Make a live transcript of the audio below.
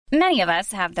Many of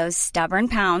us have those stubborn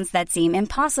pounds that seem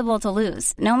impossible to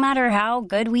lose, no matter how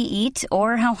good we eat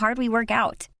or how hard we work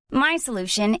out. My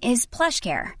solution is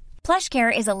PlushCare.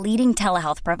 PlushCare is a leading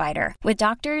telehealth provider with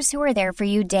doctors who are there for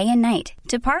you day and night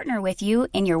to partner with you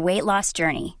in your weight loss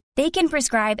journey. They can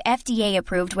prescribe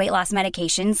FDA-approved weight loss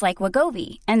medications like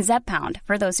Wegovy and Zepbound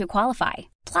for those who qualify.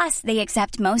 Plus, they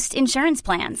accept most insurance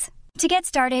plans. To get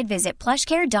started, visit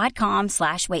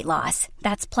plushcare.com/weightloss.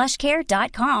 That's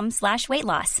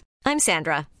plushcare.com/weightloss. I'm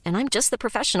Sandra, and I'm just the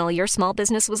professional your small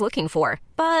business was looking for.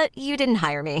 But you didn't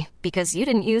hire me because you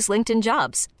didn't use LinkedIn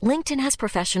Jobs. LinkedIn has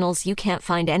professionals you can't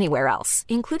find anywhere else,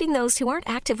 including those who aren't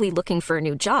actively looking for a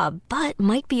new job, but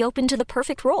might be open to the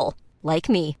perfect role, like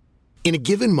me. In a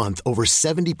given month, over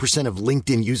 70% of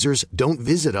LinkedIn users don't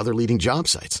visit other leading job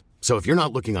sites. So if you're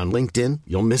not looking on LinkedIn,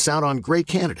 you'll miss out on great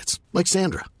candidates like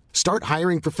Sandra. Start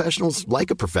hiring professionals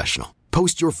like a professional.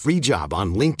 Post your free job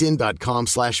on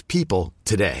linkedin.com/people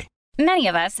today. Many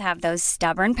of us have those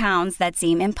stubborn pounds that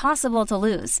seem impossible to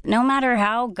lose, no matter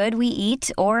how good we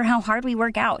eat or how hard we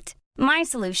work out. My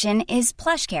solution is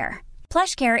PlushCare.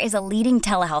 PlushCare is a leading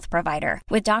telehealth provider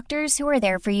with doctors who are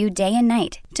there for you day and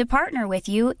night to partner with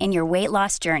you in your weight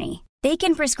loss journey. They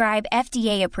can prescribe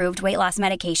FDA-approved weight loss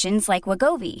medications like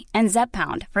Wegovy and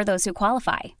Zepbound for those who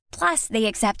qualify. Plus, they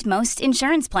accept most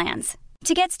insurance plans.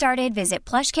 To get started, visit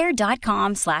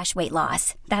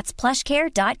plushcare.com/weightloss. That's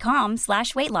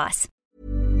plushcare.com/weightloss.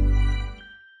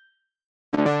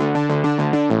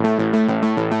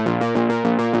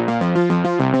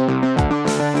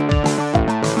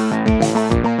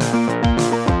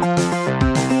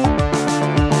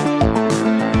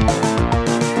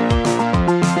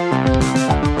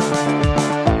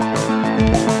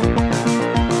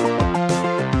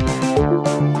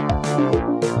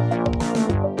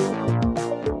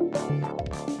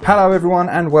 Hello everyone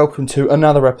and welcome to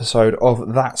another episode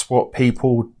of That's What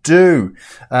People Do.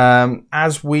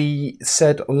 As we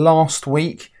said last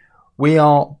week, we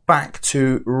are back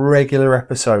to regular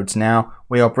episodes now.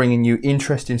 We are bringing you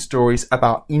interesting stories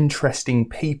about interesting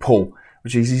people,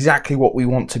 which is exactly what we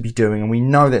want to be doing, and we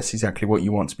know that's exactly what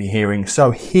you want to be hearing.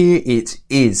 So here it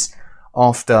is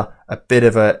after a bit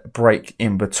of a break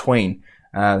in between.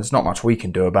 There's not much we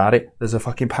can do about it. There's a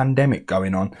fucking pandemic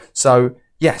going on. So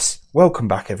yes, welcome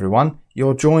back everyone.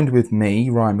 You're joined with me,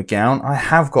 Ryan McGowan. I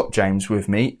have got James with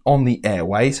me on the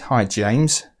airways. Hi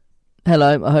James.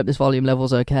 Hello, I hope this volume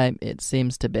level's okay. It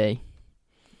seems to be.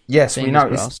 Yes, Fingers we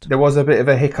noticed crossed. There was a bit of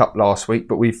a hiccup last week,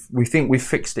 but we think we've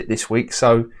fixed it this week.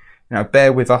 So,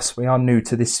 bear with us. We are new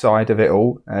to this side of it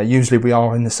all. Usually we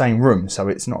are in the same room, so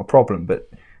it's not a problem, but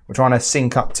we're trying to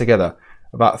sync up together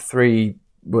about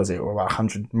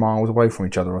 100 miles away from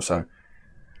each other or so.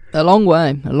 A long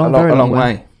way. A long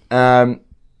way.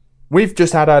 We've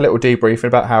just had our little debrief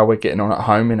about how we're getting on at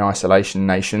home in Isolation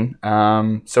Nation.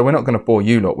 So we're not going to bore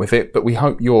you lot with it, but we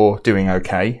hope you're doing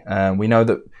okay. We know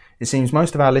that it seems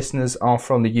most of our listeners are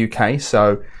from the UK.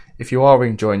 So if you are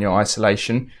enjoying your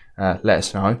isolation, let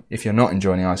us know. If you're not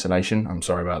enjoying the isolation, I'm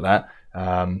sorry about that.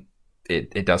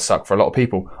 It does suck for a lot of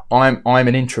people. I'm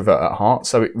an introvert at heart,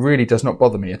 so it really does not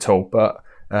bother me at all. But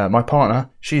my partner,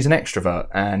 she's an extrovert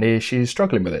and she's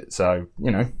struggling with it. So,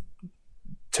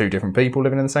 two different people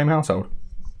living in the same household.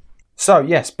 So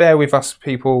yes, bear with us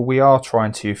people. We are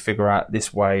trying to figure out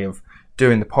this way of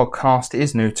doing the podcast. It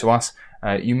is new to us.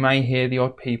 You may hear the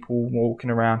odd people walking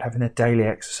around having a daily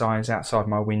exercise outside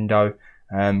my window.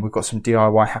 We've got some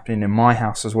DIY happening in my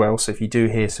house as well. So if you do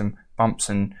hear some bumps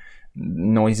and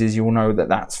noises, you'll know that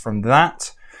that's from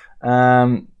that.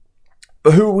 But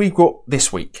who have we got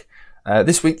this week?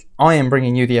 This week I am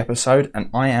bringing you the episode, and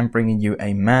I am bringing you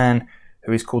a man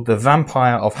who is called the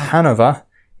Vampire of Hanover.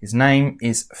 His name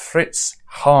is Fritz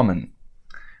Haarmann.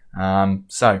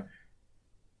 So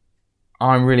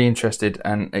I'm really interested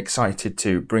and excited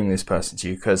to bring this person to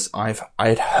you because I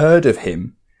had heard of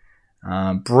him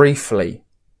briefly,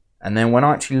 and then when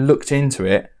I actually looked into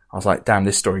it, I was like, damn,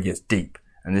 this story gets deep,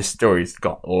 and this story's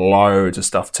got loads of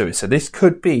stuff to it. So this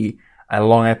could be a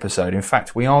long episode. In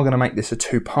fact, we are going to make this a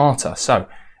two-parter. So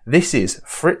this is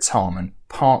Fritz Haarmann,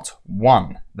 Part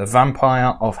 1, The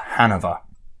Vampire of Hanover.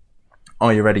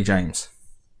 Are you ready, James?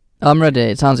 I'm ready.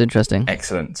 It sounds interesting.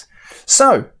 Excellent.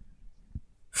 So,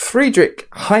 Friedrich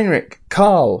Heinrich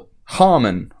Karl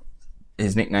Haarmann,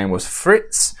 his nickname was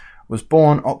Fritz, was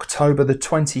born October the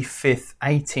 25th,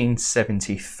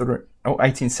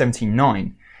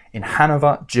 1879 in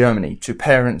Hanover, Germany, to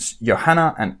parents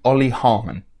Johanna and Olli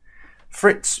Haarmann.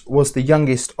 Fritz was the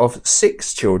youngest of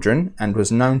 6 children and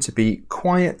was known to be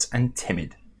quiet and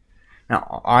timid.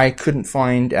 Now, I couldn't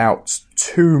find out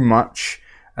too much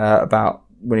about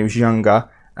when he was younger.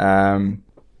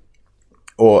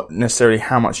 or necessarily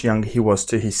how much younger he was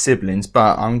to his siblings,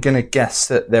 but I'm going to guess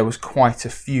that there was quite a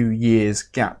few years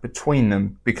gap between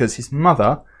them, because his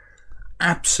mother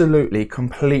absolutely,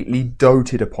 completely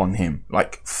doted upon him,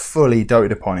 like fully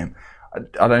doted upon him. I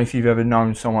don't know if you've ever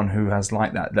known someone who has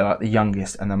like that. They're like the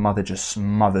youngest and the mother just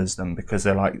smothers them because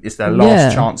they're like, it's their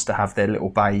last chance to have their little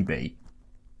baby.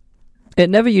 It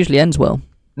never usually ends well.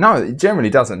 No, it generally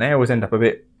doesn't. They always end up a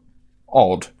bit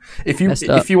odd. If you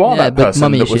are that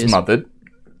person that was mothered,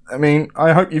 I mean,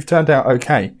 I hope you've turned out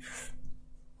okay.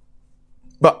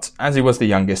 But as he was the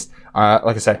youngest,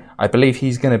 like I say, I believe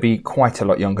he's going to be quite a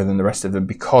lot younger than the rest of them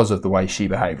because of the way she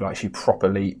behaved. Like, she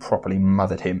properly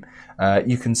mothered him.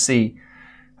 You can see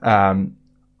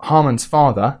Haarmann's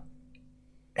father.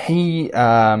 He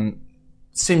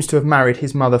seems to have married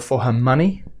his mother for her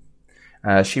money.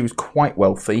 She was quite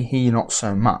wealthy. He not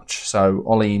so much. So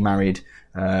Ollie married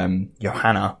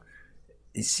Johanna.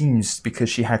 It seems because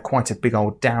she had quite a big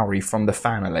old dowry from the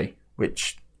family,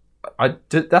 which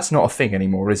that's not a thing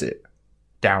anymore, is it?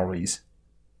 Dowries.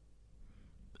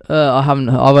 I've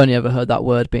only ever heard that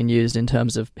word being used in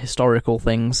terms of historical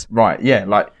things. Right, yeah,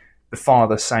 like the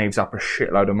father saves up a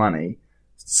shitload of money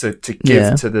to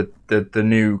give to the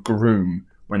new groom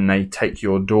when they take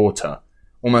your daughter.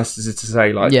 Almost as if to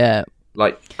say,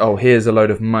 like, oh, here's a load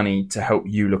of money to help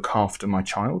you look after my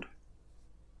child.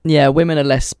 Yeah, women are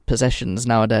less possessions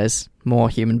nowadays, more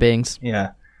human beings.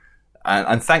 Yeah,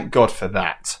 and thank God for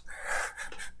that.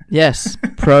 Yes,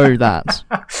 pro that.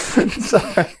 So,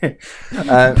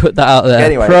 put that out there.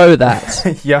 Anyway, pro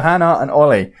that. Johanna and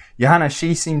Ollie. Johanna, she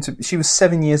was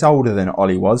 7 years older than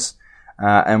Ollie was,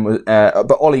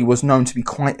 but Ollie was known to be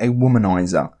quite a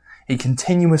womanizer. He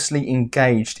continuously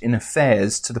engaged in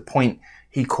affairs to the point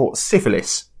he caught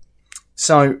syphilis.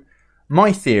 So,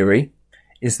 my theory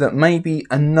is that maybe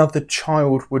another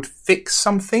child would fix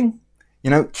something,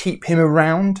 keep him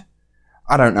around.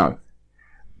 I don't know.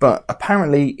 But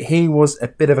apparently he was a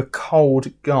bit of a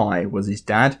cold guy, was his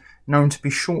dad, known to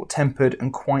be short-tempered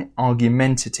and quite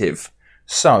argumentative.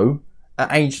 So,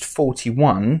 at aged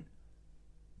 41,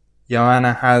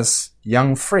 Johanna has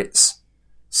young Fritz,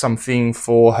 something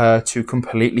for her to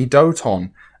completely dote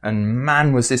on. And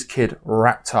man, was this kid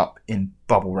wrapped up in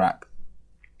bubble wrap.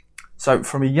 So,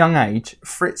 from a young age,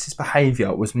 Fritz's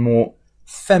behaviour was more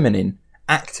feminine,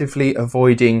 actively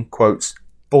avoiding, quotes,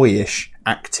 boyish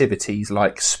activities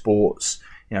like sports,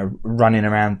 running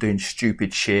around doing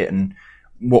stupid shit and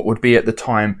what would be at the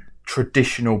time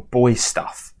traditional boy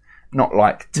stuff. Not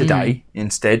like today.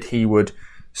 Instead, he would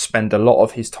spend a lot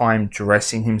of his time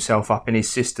dressing himself up in his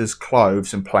sister's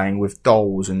clothes and playing with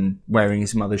dolls and wearing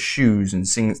his mother's shoes and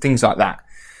things like that.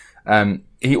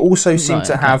 He also seemed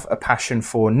to have a passion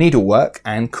for needlework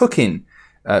and cooking,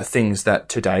 things that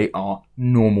today are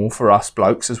normal for us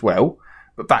blokes as well.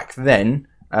 But back then,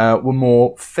 were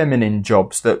more feminine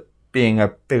jobs that being a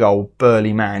big old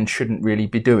burly man shouldn't really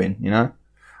be doing,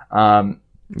 So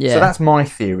that's my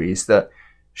theory, is that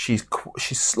she's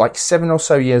like 7 or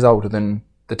so years older than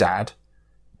the dad.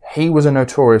 He was a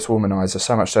notorious womanizer,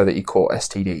 so much so that he caught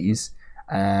STDs.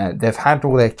 They've had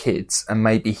all their kids, and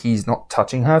maybe he's not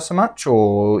touching her so much,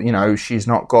 or, she's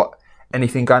not got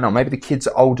anything going on. Maybe the kids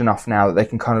are old enough now that they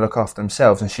can kind of look after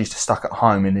themselves, and she's just stuck at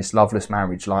home in this loveless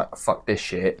marriage, like, fuck this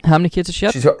shit. How many kids has she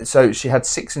had? So she had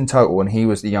 6 in total, and he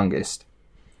was the youngest.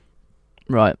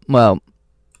 Right, well,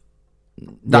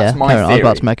 that's my theory. I'm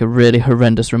about to make a really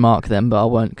horrendous remark then, but I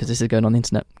won't, because this is going on the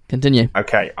internet. Continue.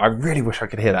 Okay, I really wish I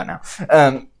could hear that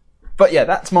now. But yeah,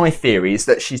 that's my theory, is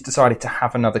that she's decided to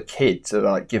have another kid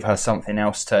to give her something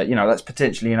else to, that's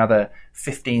potentially another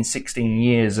 15, 16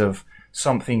 years of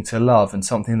something to love and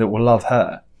something that will love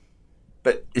her.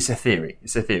 But it's a theory.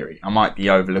 I might be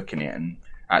overlooking it and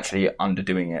actually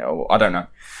underdoing it, or I don't know.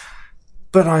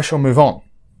 But I shall move on.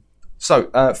 So,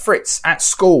 Fritz, at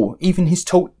school, even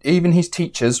his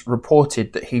teachers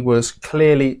reported that he was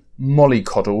clearly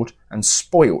mollycoddled and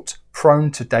spoilt,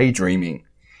 prone to daydreaming.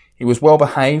 He was well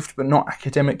behaved, but not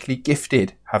academically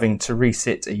gifted, having to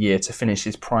resit a year to finish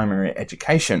his primary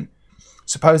education.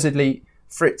 Supposedly,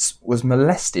 Fritz was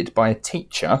molested by a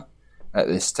teacher at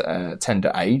this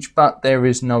tender age, but there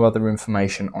is no other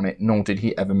information on it, nor did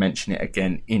he ever mention it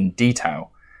again in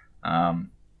detail.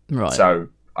 Right. So,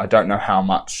 I don't know how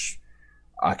much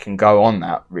I can go on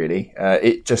that, really.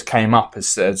 It just came up as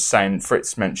saying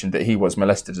Fritz mentioned that he was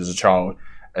molested as a child,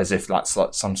 as if that's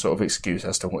like some sort of excuse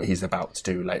as to what he's about to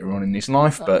do later on in his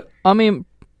life. But I mean,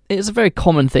 it's a very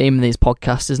common theme in these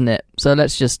podcasts, isn't it? So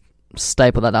let's just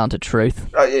staple that down to truth.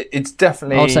 It's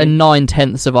definitely... I would say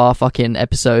 9/10 of our fucking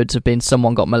episodes have been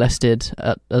someone got molested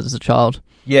as a child.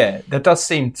 Yeah, there does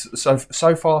seem...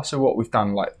 So far, what we've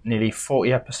done, like nearly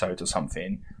 40 episodes or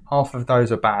something, half of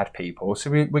those are bad people. So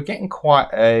we're getting quite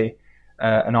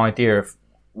an idea of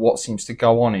what seems to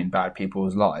go on in bad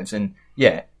people's lives. And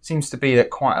yeah, it seems to be that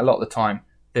quite a lot of the time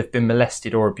they've been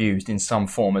molested or abused in some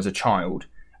form as a child.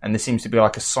 And there seems to be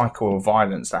like a cycle of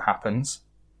violence that happens.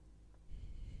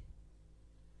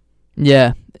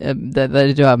 Yeah,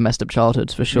 they do have messed up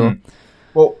childhoods for sure.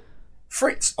 Well,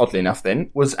 Fritz, oddly enough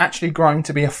then, was actually growing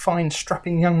to be a fine,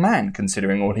 strapping young man,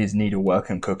 considering all his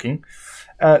needlework and cooking.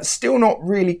 Still not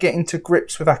really getting to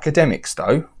grips with academics,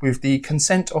 though. With the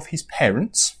consent of his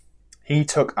parents, he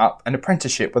took up an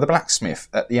apprenticeship with a blacksmith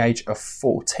at the age of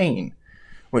 14.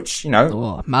 Which,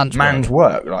 man's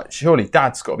work. Like, surely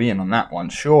Dad's got to be in on that one.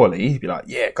 Surely he'd be like,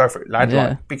 "Yeah, go for it, lad." Yeah.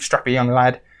 Like, big strappy young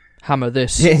lad. Hammer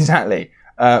this. Yeah, exactly.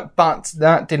 But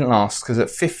that didn't last, because at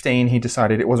 15 he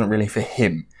decided it wasn't really for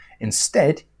him.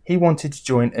 Instead, he wanted to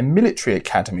join a military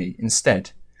academy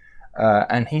instead.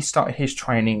 And he started his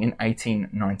training in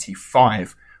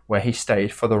 1895, where he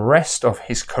stayed for the rest of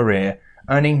his career,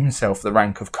 earning himself the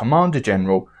rank of Commander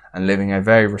General and living a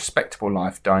very respectable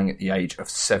life, dying at the age of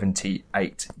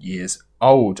 78 years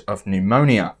old of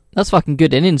pneumonia. That's fucking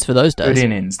good innings for those days. Good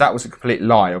innings. That was a complete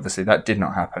lie, obviously. That did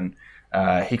not happen.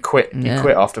 He quit. He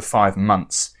quit after 5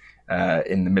 months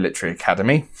in the military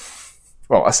academy.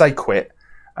 Well, I say quit.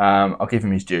 I'll give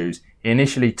him his dues. He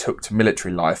initially took to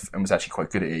military life and was actually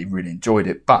quite good at it. He really enjoyed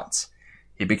it. But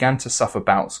he began to suffer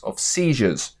bouts of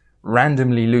seizures,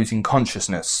 randomly losing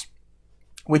consciousness.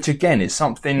 Which again is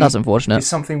something... That's unfortunate. Is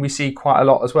something we see quite a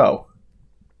lot as well.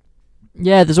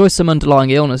 Yeah, there's always some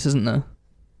underlying illness, isn't there?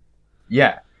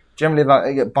 Yeah. Generally, like,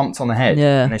 they get bumped on the head,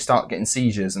 yeah, and they start getting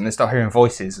seizures, and they start hearing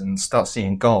voices, and start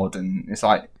seeing God, and it's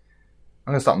like,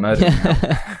 I'm going to start murdering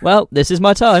now. Well, this is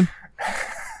my time.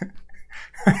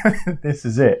 This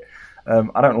is it.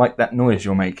 I don't like that noise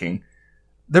you're making.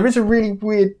 There is a really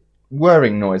weird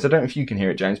whirring noise. I don't know if you can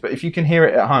hear it, James, but if you can hear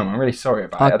it at home, I'm really sorry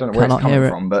about it. I don't know where it's coming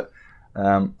from, but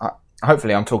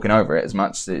hopefully I'm talking over it as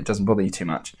much so it doesn't bother you too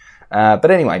much.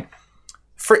 But anyway,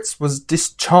 Fritz was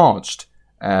discharged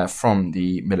from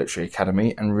the military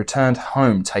academy and returned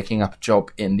home, taking up a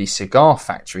job in the cigar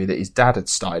factory that his dad had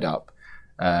started up,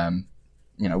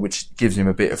 which gives him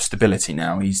a bit of stability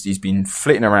now. He's been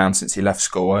flitting around since he left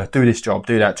school. Do this job,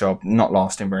 do that job, not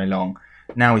lasting very long.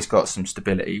 Now he's got some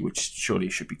stability, which surely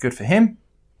should be good for him.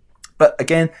 But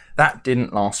again, that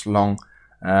didn't last long,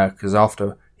 because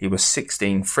after he was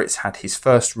 16, Fritz had his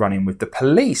first run-in with the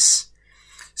police.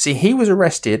 See, he was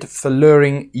arrested for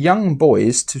luring young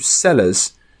boys to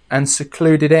cellars and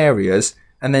secluded areas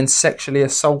and then sexually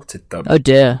assaulted them. Oh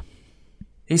dear.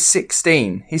 He's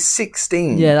 16. He's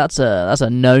 16. Yeah, that's a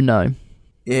no-no.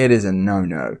 It is a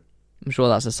no-no. I'm sure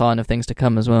that's a sign of things to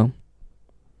come as well.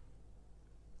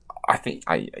 I think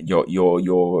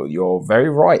you're very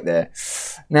right there.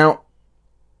 Now,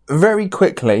 very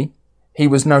quickly, he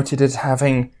was noted as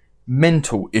having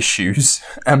mental issues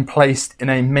and placed in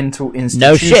a mental institution.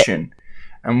 No shit.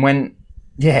 And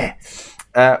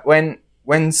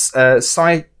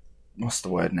what's the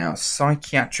word now?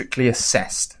 Psychiatrically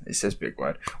assessed. It says big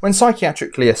word. When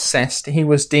psychiatrically assessed, he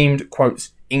was deemed, quote,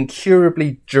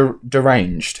 incurably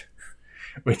deranged,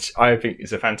 which I think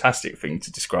is a fantastic thing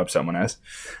to describe someone as.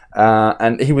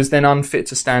 And he was then unfit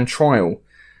to stand trial.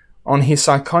 On his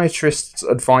psychiatrist's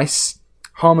advice,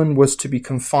 Haarmann was to be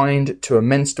confined to a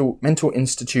mental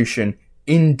institution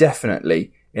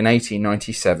indefinitely in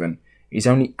 1897. He's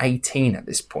only 18 at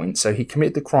this point, so he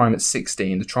committed the crime at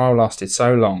 16. The trial lasted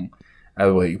so long.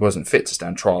 Well, he wasn't fit to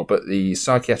stand trial, but the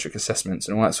psychiatric assessments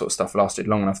and all that sort of stuff lasted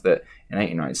long enough that in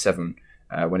 1897,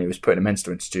 when he was put in a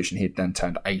mental institution, he'd then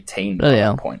turned 18 by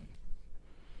that point.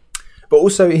 But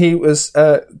also, he was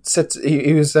said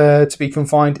he was to be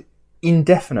confined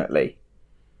indefinitely,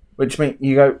 which means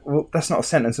you go, well, that's not a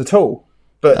sentence at all.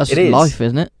 But that's it is life,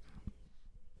 isn't it?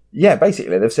 Yeah,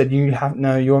 basically, they've said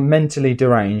you're mentally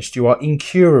deranged, you are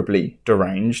incurably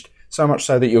deranged, so much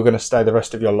so that you're going to stay the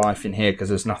rest of your life in here because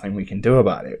there's nothing we can do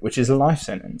about it, which is a life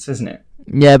sentence, isn't it?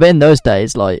 Yeah, but in those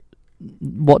days, like,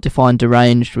 what defined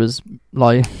deranged was,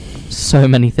 like, so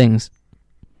many things.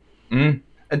 And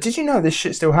did you know this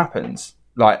shit still happens?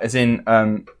 Like, as in,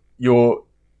 you're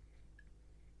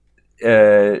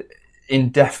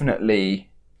indefinitely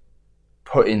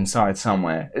put inside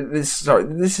somewhere. This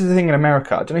is the thing in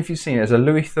America. I don't know if you've seen it. There's a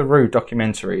Louis Theroux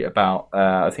documentary about,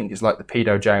 I think it's like the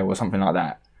pedo jail or something like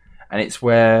that. And it's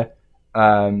where,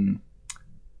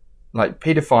 like,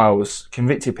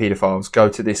 convicted pedophiles go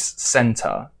to this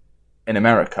centre in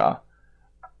America,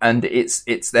 and it's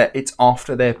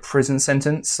after their prison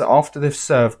sentence. So after they've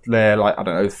served their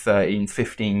 13,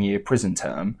 15-year prison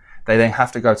term, they then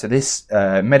have to go to this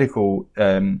mental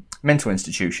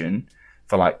institution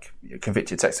for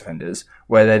convicted sex offenders,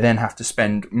 where they then have to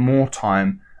spend more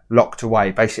time locked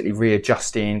away, basically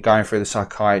readjusting, going through the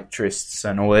psychiatrists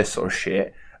and all this sort of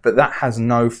shit. But that has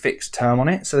no fixed term on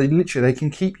it, so they can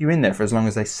keep you in there for as long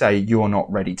as they say you're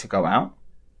not ready to go out.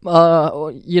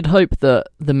 You'd hope that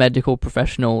the medical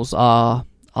professionals are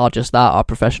just that, are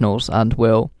professionals, and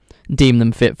will deem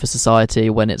them fit for society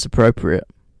when it's appropriate.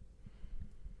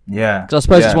 Yeah. Because I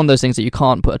suppose it's one of those things that you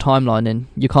can't put a timeline in.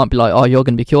 You can't be like, oh, you're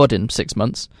going to be cured in 6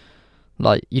 months.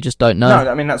 You just don't know.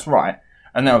 No, I mean, that's right.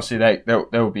 And obviously there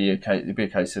will be a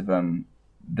case of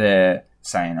they're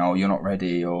saying, oh, you're not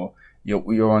ready, or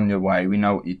you're on your way. We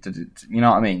know what you did. You know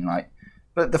what I mean?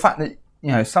 But the fact that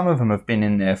some of them have been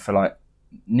in there for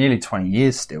nearly 20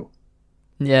 years still.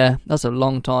 Yeah, that's a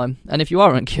long time. And if you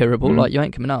are incurable, you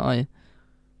ain't coming out, are you?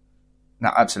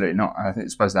 No, absolutely not. I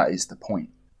suppose that is the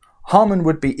point. Haarmann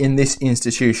would be in this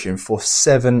institution for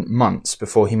 7 months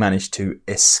before he managed to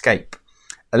escape,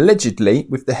 allegedly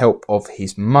with the help of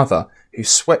his mother, who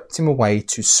swept him away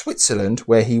to Switzerland,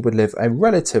 where he would live a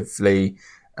relatively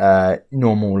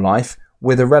normal life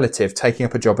with a relative, taking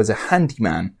up a job as a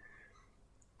handyman.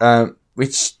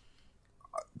 Which,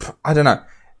 I don't know.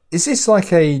 Is this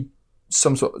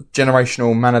some sort of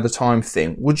generational man of the time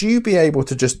thing? Would you be able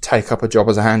to just take up a job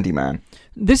as a handyman?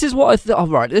 This is what I thought.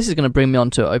 Right, this is going to bring me on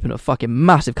to open a fucking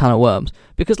massive can of worms.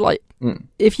 Because,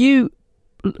 if you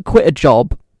quit a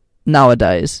job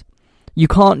nowadays, you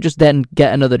can't just then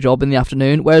get another job in the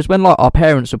afternoon. Whereas when our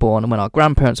parents were born and when our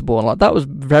grandparents were born, that was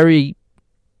very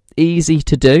easy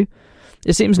to do.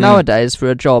 It seems nowadays for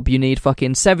a job you need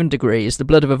fucking 7 degrees, the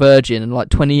blood of a virgin, and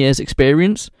 20 years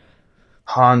experience.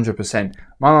 100%.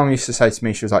 My mum used to say to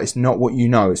me, she was like, it's not what you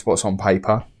know, it's what's on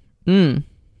paper.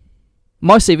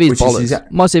 My CV is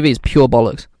bollocks. My CV is pure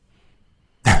bollocks.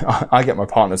 I get my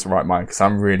partner to write mine because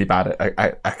I'm really bad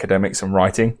at academics and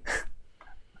writing.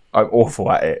 I'm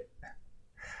awful at it.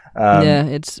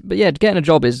 Getting a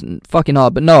job is fucking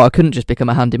hard. But no, I couldn't just become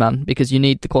a handyman because you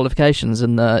need the qualifications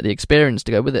and the experience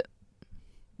to go with it.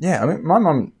 Yeah, I mean, my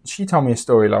mum, she told me a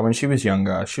story when she was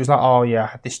younger. She was like, "Oh yeah, I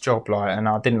had this job and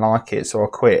I didn't like it, so I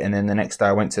quit." And then the next day,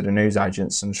 I went to the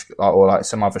newsagents and or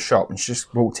some other shop, and she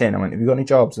just walked in. I went, "Have you got any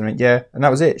jobs?" And I went, "Yeah," and that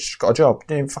was it. She got a job.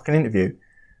 Didn't even fucking interview.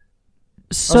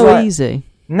 So easy.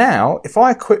 Now, if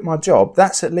I quit my job,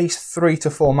 that's at least 3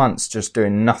 to 4 months just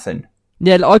doing nothing.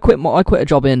 Yeah, I quit a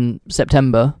job in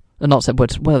September. Not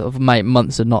September. Well, mate,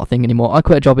 months are not a thing anymore. I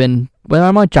quit a job in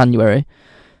January.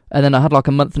 And then I had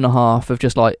a month and a half of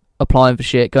just applying for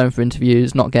shit, going for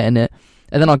interviews, not getting it.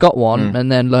 And then I got one,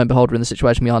 and then lo and behold, we're in the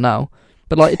situation we are now.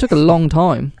 But it took a long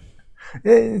time.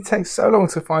 Yeah, it takes so long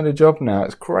to find a job now.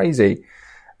 It's crazy.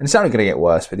 And it's only going to get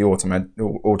worse with the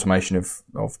automation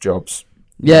of jobs.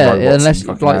 Yeah, unless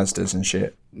Asdas and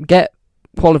shit. Get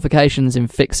qualifications in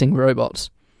fixing robots.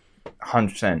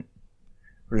 100%.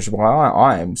 Which is why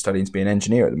I am studying to be an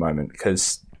engineer at the moment,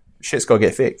 because shit's got to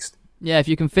get fixed. Yeah, if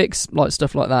you can fix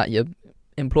stuff like that, you're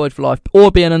employed for life.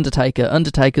 Or be an undertaker.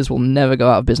 Undertakers will never go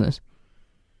out of business.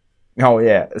 Oh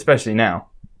yeah, especially now.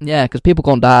 Yeah, because people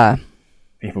can't die.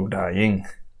 People dying.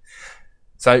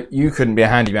 So you couldn't be a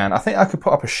handyman. I think I could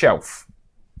put up a shelf,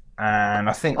 and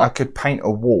I think I could paint a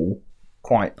wall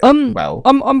quite well.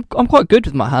 I'm quite good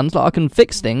with my hands. I can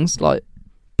fix things,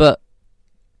 but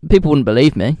people wouldn't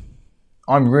believe me.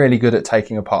 I'm really good at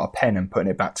taking apart a pen and putting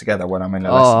it back together when I'm in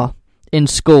a lesson. In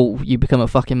school, you become a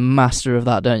fucking master of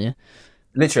that, don't you?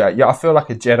 Literally, yeah. I feel like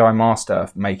a Jedi master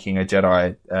making a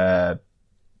Jedi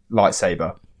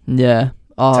lightsaber. Yeah.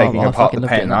 Taking apart the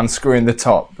pen, unscrewing the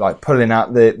top, pulling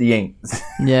out the ink.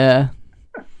 Yeah.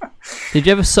 Did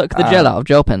you ever suck the gel out of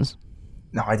gel pens?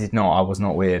 No, I did not. I was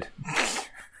not weird.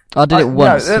 I did it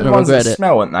once. No, and the ones I regret that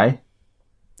smell, aren't they?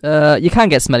 You can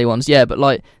get smelly ones, yeah, but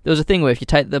there was a thing where if you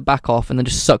take the back off and then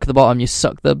just suck the bottom, you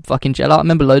suck the fucking gel out. I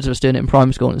remember loads of us doing it in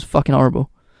primary school and it was fucking horrible.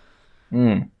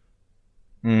 Yeah,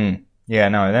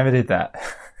 no, I never did that.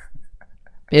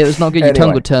 It was not good. Your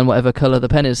tongue would turn whatever colour the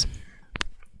pen is.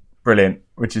 Brilliant,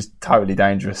 which is totally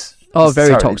dangerous.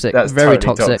 Very toxic. That's very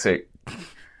toxic.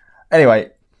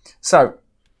 Anyway, so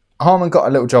Haarmann got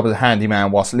a little job as a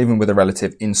handyman whilst living with a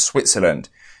relative in Switzerland.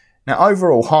 Now,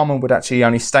 overall, Haarmann would actually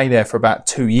only stay there for about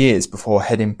 2 years before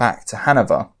heading back to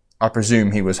Hanover. I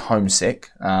presume he was homesick.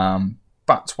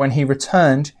 But when he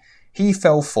returned, he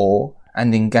fell for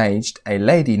and engaged a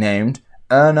lady named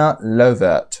Erna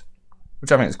Lovert,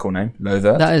 which I think is a cool name,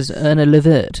 Lovert. That is Erna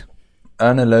Lovert.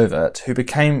 Erna Lovert, who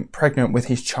became pregnant with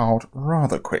his child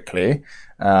rather quickly.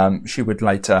 She would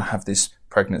later have this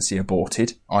pregnancy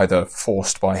aborted, either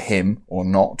forced by him or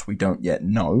not. We don't yet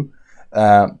know.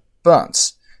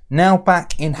 But now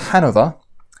back in Hanover,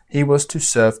 he was to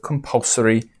serve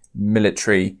compulsory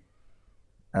military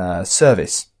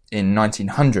service in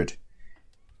 1900.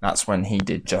 That's when he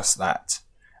did just that.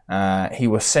 He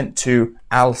was sent to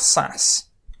Alsace,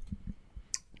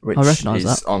 which I recognise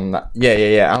is that. on that.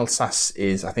 Yeah. Alsace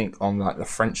is, I think, on like the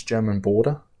French-German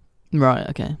border. Right.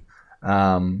 Okay.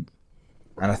 And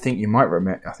I think you might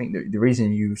remember. I think the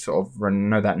reason you sort of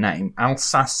know that name,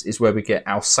 Alsace, is where we get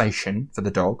Alsatian for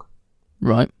the dog.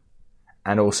 Right.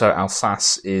 And also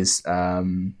Alsace is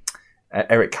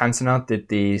Eric Cantona did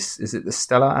these. Is it the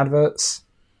Stella adverts?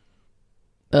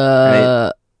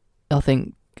 I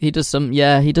think he does some.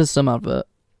 Yeah, he does some advert.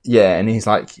 Yeah, and he's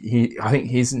like I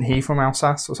think isn't he from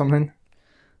Alsace or something?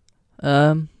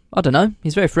 I don't know.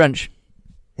 He's very French.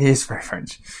 He is very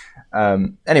French.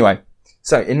 Anyway,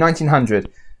 so in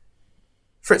 1900,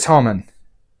 Fritz Haarmann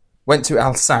went to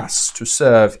Alsace to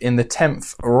serve in the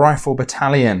 10th Rifle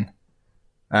Battalion.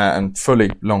 And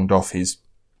fully longed off his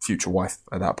future wife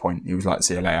at that point. He was like,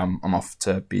 see you later, I'm off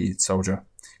to be a soldier.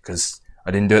 Because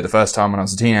I didn't do it the first time when I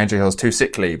was a teenager, I was too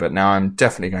sickly, but now I'm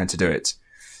definitely going to do it.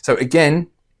 So again,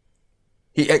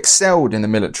 he excelled in the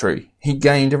military. He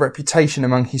gained a reputation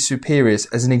among his superiors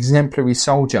as an exemplary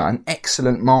soldier, an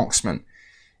excellent marksman.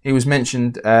 He was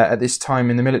mentioned at this time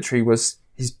in the military was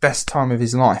his best time of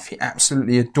his life. He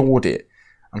absolutely adored it.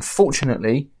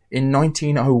 Unfortunately, in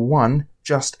 1901,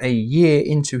 just a year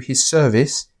into his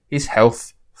service, his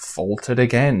health faltered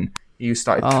again. He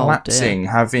started collapsing,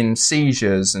 having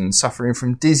seizures and suffering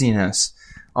from dizziness.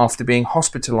 After being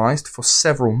hospitalised for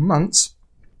several months,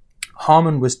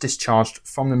 Haarmann was discharged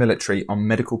from the military on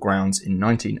medical grounds in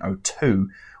 1902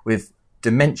 with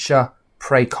dementia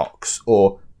praecox,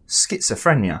 or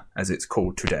schizophrenia, as it's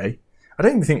called today. I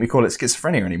don't even think we call it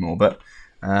schizophrenia anymore, but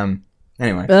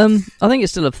anyway. I think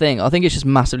it's still a thing. I think it's just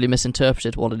massively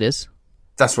misinterpreted what it is.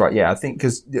 That's right, yeah. I think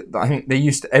they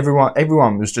used to,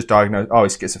 everyone was just diagnosed, oh,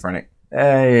 he's schizophrenic.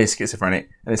 He's schizophrenic.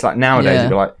 And it's like nowadays, you'd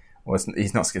be like, well,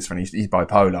 he's not schizophrenic, he's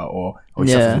bipolar, or he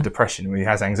suffers from depression, or he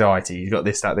has anxiety, he's got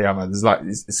this, that, the other. There's like,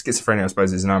 schizophrenia, I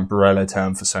suppose, is an umbrella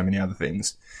term for so many other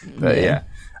things. But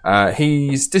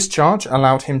his discharge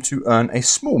allowed him to earn a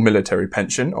small military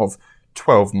pension of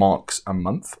 12 marks a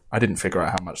month. I didn't figure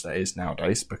out how much that is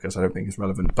nowadays because I don't think it's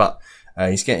relevant, but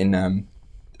he's getting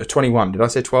 21. Did I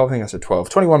say 12? I think I said 12.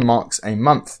 21 marks a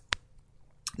month.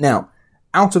 Now,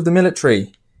 out of the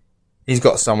military, he's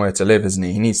got somewhere to live, hasn't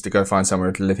he? He needs to go find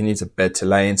somewhere to live. He needs a bed to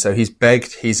lay in. So he's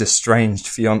begged his estranged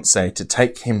fiancée to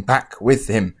take him back with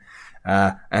him.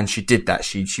 And she did that.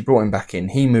 She brought him back in.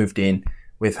 He moved in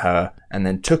with her and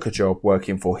then took a job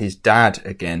working for his dad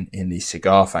again in the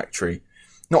cigar factory.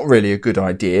 Not really a good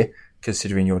idea,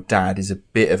 considering your dad is a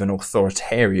bit of an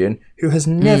authoritarian who has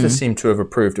never seemed to have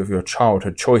approved of your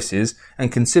childhood choices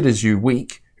and considers you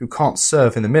weak, who can't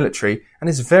serve in the military, and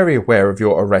is very aware of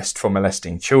your arrest for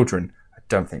molesting children. I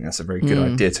don't think that's a very good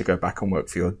idea to go back and work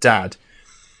for your dad.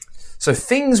 So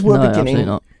things were beginning... Absolutely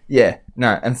not. Yeah,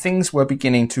 no, and things were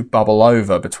beginning to bubble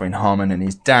over between Haarmann and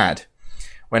his dad.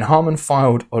 When Haarmann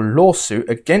filed a lawsuit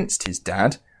against his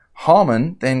dad,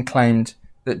 Haarmann then claimed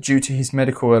that due to his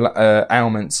medical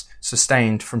ailments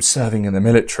sustained from serving in the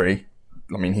military,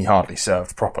 I mean, he hardly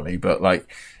served properly, but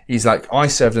he's like, I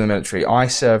served in the military, I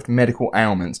served medical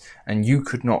ailments, and you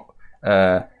could not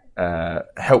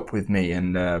help with me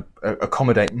and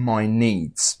accommodate my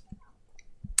needs.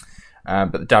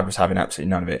 But the dad was having absolutely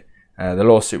none of it. The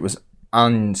lawsuit was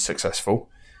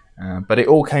unsuccessful, but it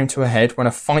all came to a head when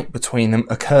a fight between them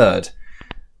occurred.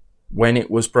 When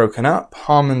it was broken up,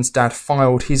 Haarmann's dad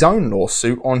filed his own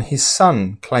lawsuit on his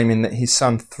son, claiming that his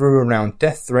son threw around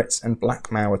death threats and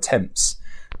blackmail attempts.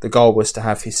 The goal was to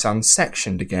have his son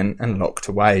sectioned again and locked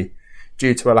away.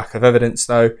 Due to a lack of evidence,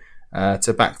 though,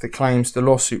 to back the claims, the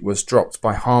lawsuit was dropped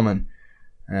by Haarmann,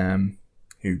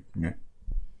 who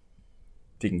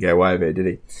didn't get away with it, did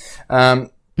he?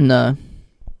 No.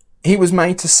 He was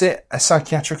made to sit a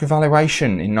psychiatric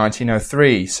evaluation in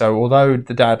 1903, so although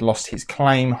the dad lost his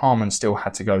claim, Haarmann still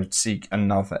had to go seek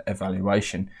another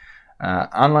evaluation.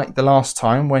 Unlike the last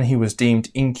time when he was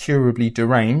deemed incurably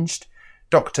deranged,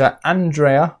 Dr.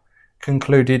 Andrea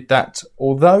concluded that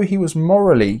although he was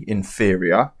morally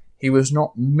inferior, he was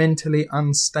not mentally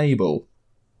unstable.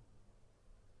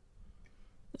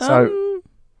 So,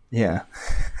 yeah.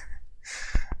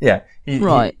 Yeah.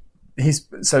 Right.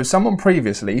 So someone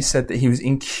previously said that he was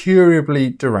incurably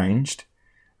deranged,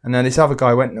 and then this other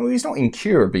guy went, no, he's not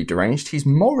incurably deranged, he's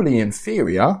morally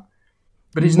inferior,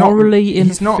 but he's morally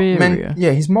inferior.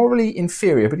 He's morally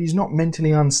inferior, but he's not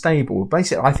mentally unstable.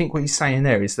 Basically, I think what he's saying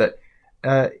there is that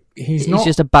he's not...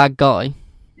 just a bad guy.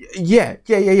 Yeah,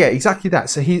 exactly that.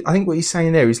 So I think what he's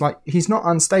saying there is like, he's not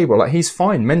unstable. Like, he's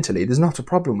fine mentally. There's not a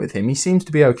problem with him. He seems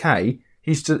to be okay.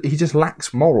 He just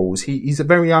lacks morals. He's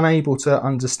very unable to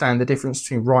understand the difference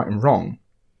between right and wrong,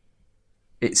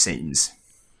 it seems.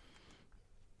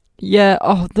 Yeah,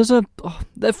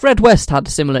 Fred West had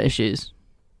similar issues.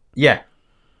 Yeah.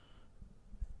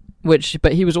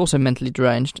 But he was also mentally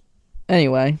deranged.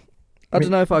 Anyway, I don't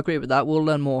know if I agree with that. We'll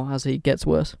learn more as he gets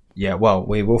worse. Yeah, well,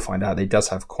 we will find out. He does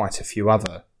have quite a few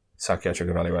other psychiatric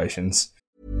evaluations.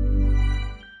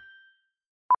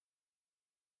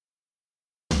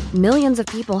 Millions of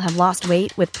people have lost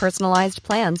weight with personalized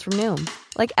plans from Noom.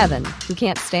 Like Evan, who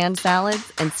can't stand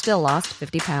salads and still lost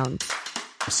 50 pounds.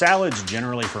 Salads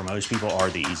generally for most people are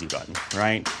the easy button,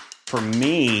 right? For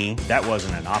me, that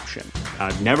wasn't an option.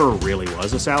 I never really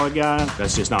was a salad guy.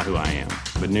 That's just not who I am.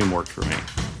 But Noom worked for me.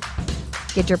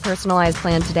 Get your personalized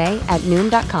plan today at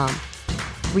Noom.com.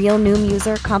 Real Noom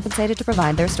user compensated to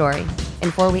provide their story.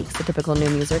 In 4 weeks, the typical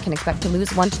Noom user can expect to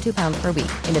lose 1 to 2 pounds per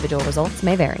week. Individual results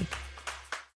may vary.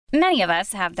 Many of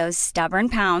us have those stubborn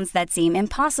pounds that seem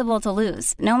impossible to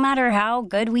lose, no matter how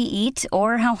good we eat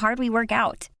or how hard we work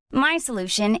out. My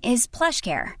solution is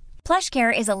PlushCare.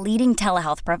 PlushCare is a leading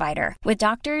telehealth provider with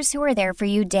doctors who are there for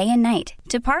you day and night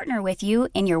to partner with you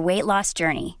in your weight loss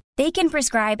journey. They can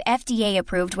prescribe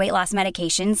FDA-approved weight loss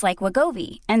medications like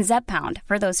Wegovy and Zepbound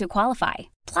for those who qualify.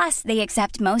 Plus, they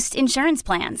accept most insurance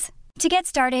plans. To get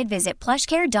started, visit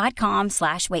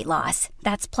plushcare.com/weightloss.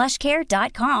 That's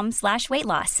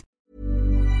plushcare.com/weightloss.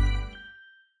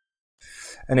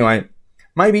 Anyway,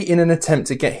 maybe in an attempt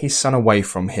to get his son away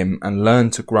from him and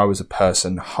learn to grow as a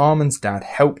person, Haarmann's dad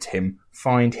helped him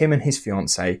find him and his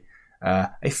fiancée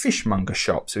a fishmonger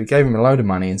shop. So he gave him a load of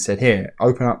money and said, here,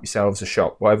 open up yourselves a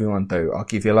shop, whatever you want to do. I'll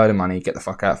give you a load of money, get the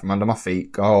fuck out from under my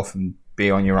feet, go off and be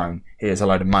on your own. Here's a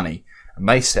load of money. And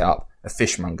they set up a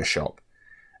fishmonger shop.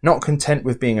 Not content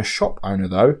with being a shop owner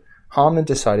though, Haarmann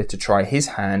decided to try his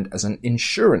hand as an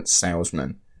insurance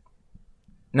salesman.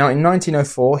 Now in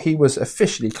 1904 he was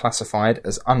officially classified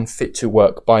as unfit to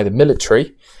work by the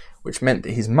military, which meant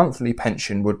that his monthly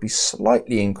pension would be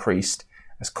slightly increased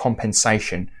as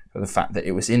compensation for the fact that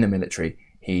it was in the military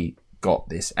he got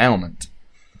this ailment.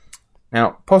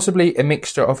 Now, possibly a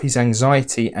mixture of his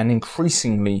anxiety and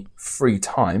increasingly free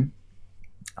time,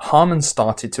 Haarmann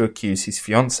started to accuse his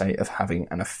fiancée of having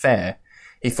an affair.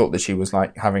 He thought that she was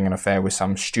like having an affair with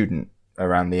some student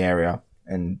around the area,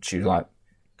 and she was like,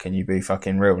 can you be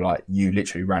fucking real? Like, you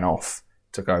literally ran off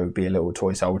to go be a little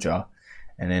toy soldier,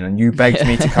 and then you begged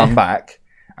me to come back,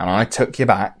 and I took you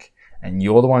back, and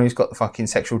you're the one who's got the fucking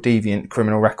sexual deviant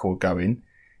criminal record going,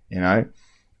 you know,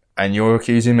 and you're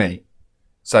accusing me.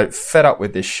 So, fed up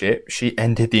with this shit, she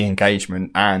ended the engagement,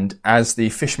 and as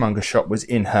the fishmonger shop was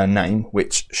in her name,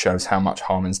 which shows how much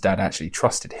Haarmann's dad actually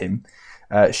trusted him,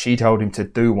 she told him to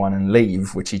do one and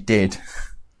leave, which he did.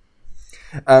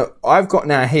 I've got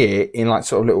now here in like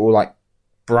sort of little like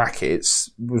brackets,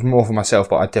 it was more for myself,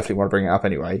 but I definitely want to bring it up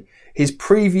anyway. His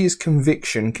previous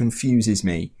conviction confuses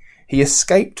me. He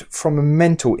escaped from a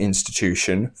mental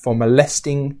institution for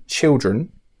molesting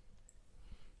children.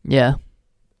 Yeah.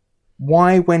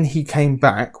 Why, when he came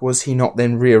back, was he not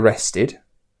then rearrested?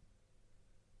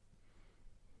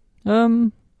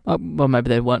 Well, maybe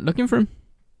they weren't looking for him.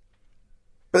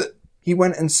 But he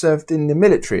went and served in the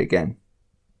military again.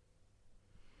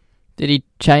 Did he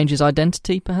change his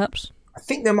identity, perhaps? I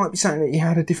think there might be something that he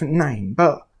had a different name,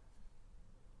 but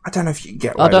I don't know if you can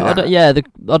get away with that.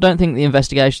 I don't think the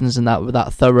investigations and that were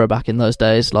that thorough back in those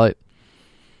days. Like,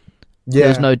 yeah.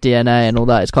 There's no DNA and all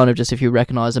that. It's kind of just if you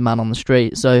recognise a man on the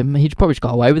street. So he probably just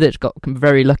got away with it. Just got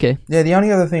very lucky. Yeah, the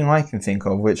only other thing I can think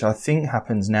of, which I think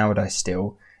happens nowadays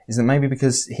still, is that maybe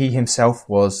because he himself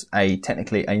was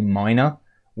technically a minor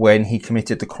when he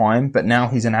committed the crime, but now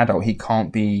he's an adult, he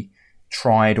can't be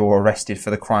tried or arrested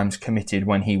for the crimes committed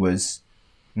when he was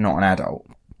not an adult.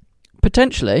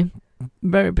 Potentially.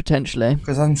 Very potentially.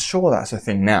 Because I'm sure that's a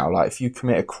thing now. Like, if you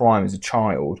commit a crime as a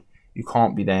child, you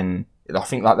can't be then... I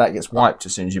think like that gets wiped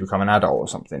as soon as you become an adult or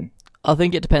something. I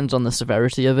think it depends on the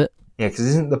severity of it. Yeah, because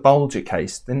isn't the Bulger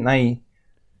case, didn't they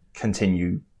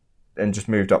continue and just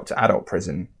moved up to adult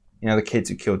prison? You know, the kids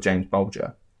who killed James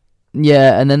Bulger.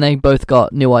 Yeah, and then they both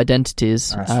got new identities,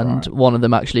 That's and right. One of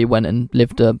them actually went and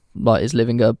is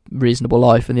living a reasonable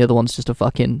life, and the other one's just a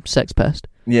fucking sex pest.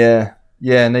 Yeah,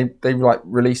 and they like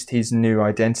released his new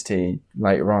identity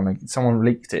later on. Like, someone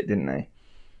leaked it, didn't they?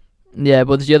 Yeah,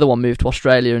 but the other one moved to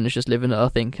Australia and is just living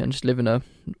a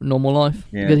normal life.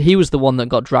 Yeah. Because he was the one that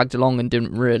got dragged along and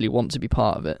didn't really want to be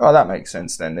part of it. Oh, that makes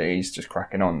sense then, that he's just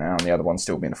cracking on now and the other one's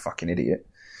still being a fucking idiot.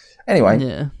 Anyway,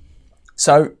 Yeah.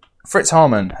 So Fritz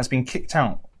Haarmann has been kicked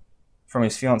out from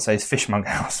his fiance's fishmonger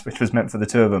house, which was meant for the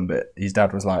two of them, but his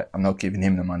dad was like, I'm not giving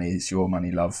him the money, it's your money,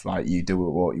 love, like, you do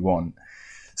what you want.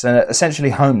 So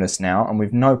essentially homeless now, and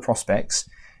with no prospects,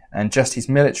 and just his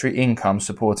military income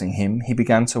supporting him, he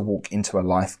began to walk into a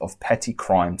life of petty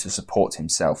crime to support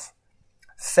himself.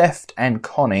 Theft and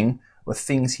conning were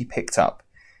things he picked up.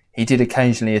 He did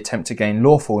occasionally attempt to gain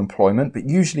lawful employment, but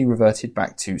usually reverted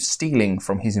back to stealing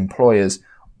from his employers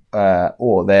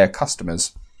or their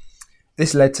customers.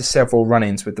 This led to several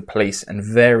run-ins with the police and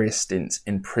various stints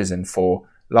in prison for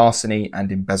larceny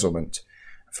and embezzlement.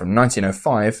 From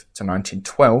 1905 to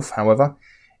 1912, however,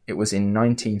 it was in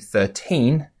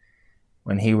 1913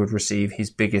 when he would receive his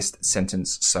biggest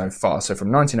sentence so far. So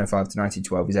from 1905 to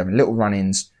 1912, he's having little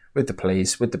run-ins with the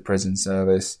police, with the prison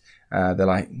service. They're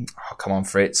like, oh, come on,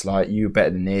 Fritz, like, you're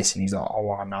better than this. And he's like,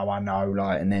 oh, I know.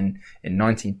 Like, and then in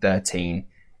 1913,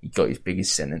 he got his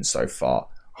biggest sentence so far.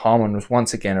 Haarmann was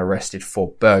once again arrested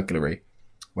for burglary.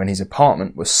 When his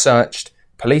apartment was searched,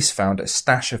 police found a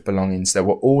stash of belongings that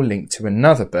were all linked to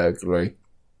another burglary.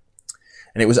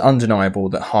 And it was undeniable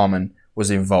that Haarmann was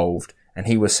involved, and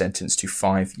he was sentenced to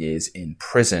 5 years in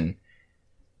prison.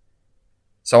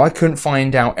 So I couldn't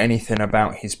find out anything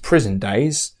about his prison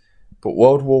days, but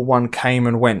World War I came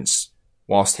and went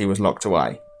whilst he was locked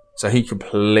away. So he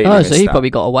completely missed so he that. probably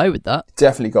got away with that.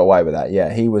 Definitely got away with that,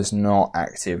 yeah. He was not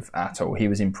active at all. He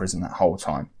was in prison that whole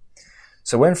time.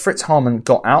 So when Fritz Haarmann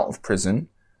got out of prison,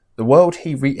 the world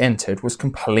he re-entered was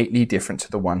completely different to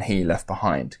the one he left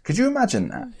behind. Could you imagine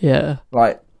that? Yeah.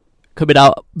 Like,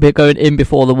 going in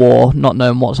before the war, not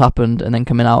knowing what's happened, and then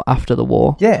coming out after the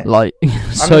war. Yeah. Like,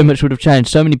 much would have changed.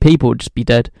 So many people would just be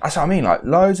dead. That's what I mean. Like,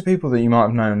 loads of people that you might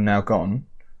have known are now gone.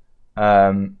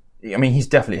 I mean, he's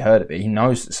definitely heard of it. He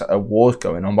knows a war's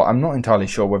going on, but I'm not entirely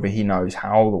sure whether he knows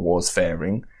how the war's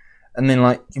faring. And then,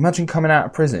 like, imagine coming out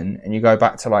of prison and you go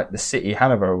back to, like, the city,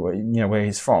 Hanover, where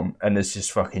he's from, and it's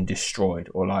just fucking destroyed.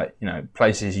 Or, like,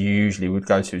 places you usually would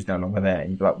go to is no longer there.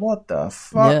 And you'd be like, what the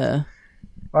fuck? Yeah.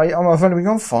 Like, I've only been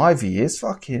gone 5 years.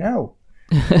 Fucking hell.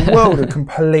 The world had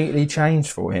completely changed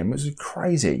for him. It was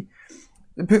crazy.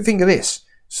 But think of this.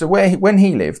 So when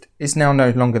he lived, it's now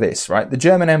no longer this, right? The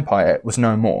German Empire was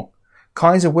no more.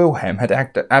 Kaiser Wilhelm had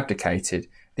abdicated.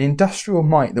 The industrial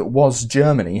might that was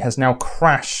Germany has now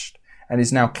crashed and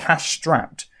is now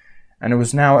cash-strapped, and it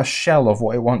was now a shell of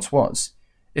what it once was.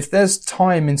 If there's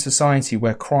time in society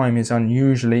where crime is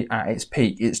unusually at its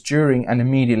peak, it's during and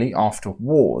immediately after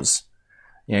wars.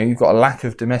 You've got a lack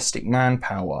of domestic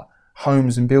manpower.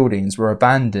 Homes and buildings were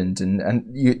abandoned, and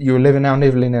you're living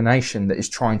in a nation that is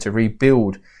trying to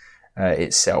rebuild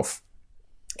itself.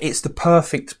 It's the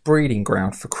perfect breeding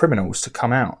ground for criminals to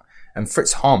come out. And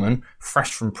Fritz Haarmann,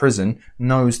 fresh from prison,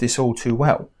 knows this all too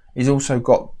well. He's also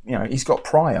got, he's got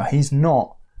prior. He's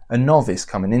not a novice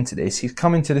coming into this. He's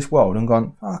come into this world and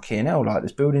gone, fucking hell, like,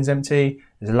 this building's empty.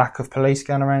 There's a lack of police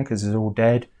going around because they're all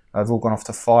dead. They've all gone off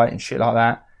to fight and shit like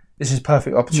that. This is a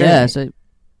perfect opportunity. Yeah, so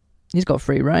he's got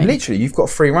free reign. Literally, you've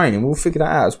got free reign, and we'll figure that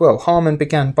out as well. Haarmann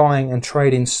began buying and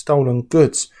trading stolen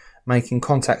goods, making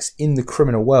contacts in the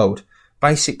criminal world.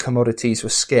 Basic commodities were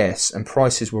scarce and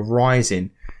prices were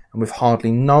rising, and with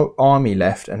hardly no army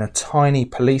left and a tiny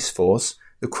police force,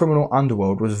 the criminal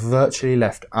underworld was virtually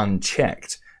left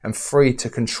unchecked and free to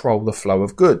control the flow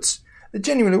of goods. It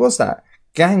genuinely was that.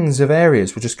 Gangs of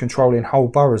areas were just controlling whole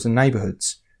boroughs and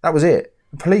neighbourhoods. That was it.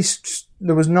 The police,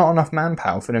 there was not enough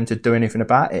manpower for them to do anything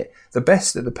about it. The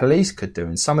best that the police could do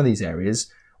in some of these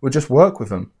areas would just work with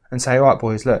them and say, all right,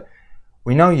 boys, look,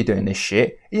 we know you're doing this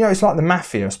shit. It's like the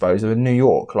mafia, I suppose, of New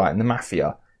York, like in the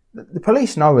mafia. The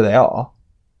police know where they are.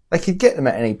 They could get them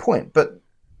at any point, but,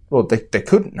 well, they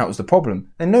couldn't. That was the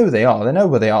problem. They know who they are. They know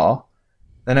where they are.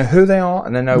 They know who they are,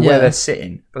 and they know where they're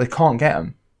sitting, but they can't get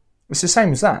them. It's the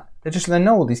same as that. They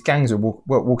know all these gangs are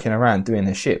walking around doing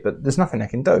their shit, but there's nothing they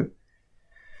can do.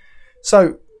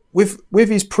 So, with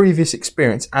his previous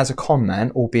experience as a con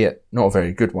man, albeit not a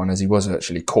very good one as he was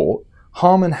actually caught,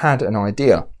 Haarmann had an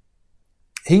idea.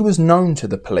 He was known to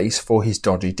the police for his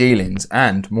dodgy dealings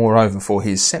and, moreover, for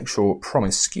his sexual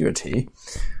promiscuity.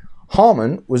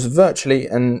 Haarmann was virtually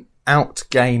an out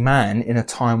gay man in a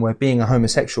time where being a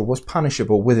homosexual was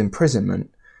punishable with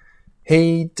imprisonment.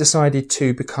 He decided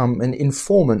to become an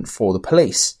informant for the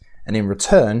police, and in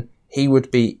return, he would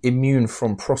be immune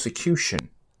from prosecution.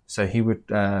 So he would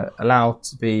allow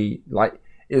to be like,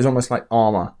 it was almost like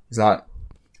armour. He's like,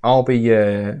 I'll be.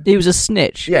 He was a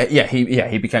snitch.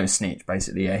 He became a snitch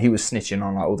basically. Yeah, he was snitching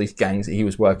on like all these gangs that he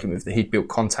was working with, that he'd built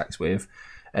contacts with,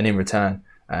 and in return,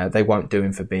 they won't do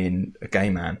him for being a gay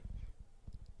man.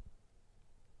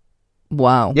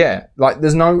 Wow. Yeah, like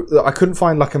I couldn't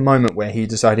find like a moment where he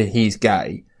decided he's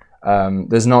gay.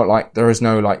 There is no like,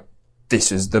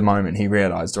 this is the moment he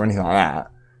realised or anything like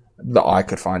that I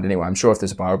could find anyway. I'm sure if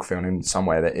there's a biography on him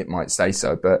somewhere that it might say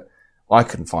so, but I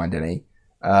couldn't find any.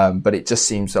 But it just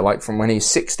seems that like from when he's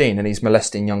 16 and he's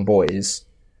molesting young boys,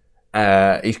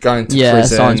 he's going to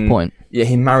prison. Science point. Yeah,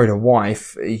 he married a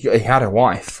wife. He had a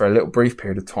wife for a little brief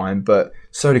period of time, but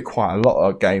so did quite a lot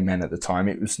of gay men at the time.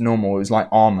 It was normal. It was like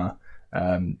armour.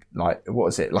 Like, what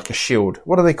was it? Like a shield.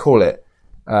 What do they call it?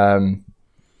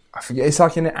 I forget. It's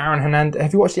like in Aaron Hernandez.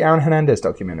 Have you watched the Aaron Hernandez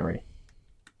documentary?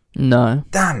 No.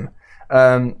 Damn.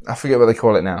 I forget what they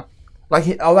call it now. Like,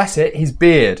 that's it. His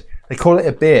beard. They call it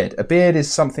a beard. A beard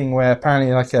is something where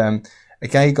apparently like a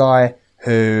gay guy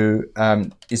who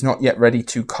is not yet ready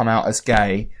to come out as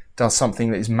gay does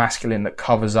something that is masculine that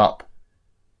covers up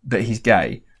that he's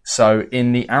gay. So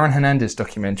in the Aaron Hernandez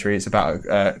documentary, it's about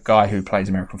a guy who plays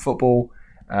American football.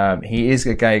 He is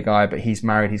a gay guy, but he's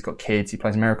married, he's got kids, he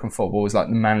plays American football. It's like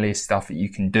the manliest stuff that you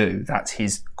can do. That's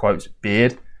his, quotes,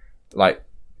 beard. Like,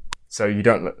 so you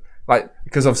don't look, like,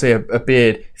 because obviously a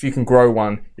beard, if you can grow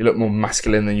one, you look more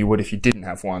masculine than you would if you didn't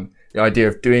have one. The idea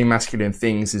of doing masculine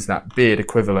things is that beard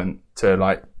equivalent to,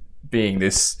 like, being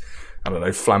this, I don't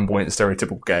know, flamboyant,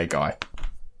 stereotypical gay guy.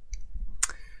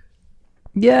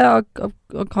 Yeah,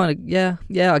 I kind of, yeah,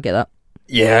 I get that.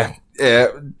 Yeah,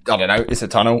 I don't know, it's a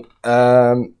tunnel.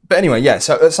 But anyway, yeah,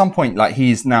 so at some point, like,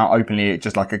 he's now openly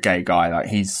just like a gay guy. Like,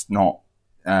 he's not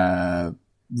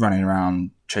running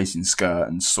around chasing skirt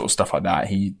and sort of stuff like that.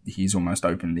 He's almost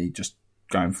openly just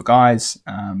going for guys.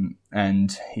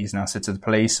 And he's now said to the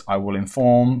police, I will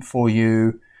inform for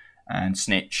you and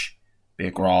snitch, be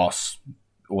a grass,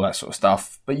 all that sort of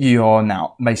stuff. But you are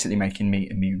now basically making me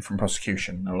immune from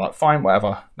prosecution. They're like, fine,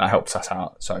 whatever, that helps us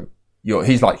out. So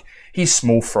he's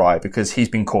small fry because he's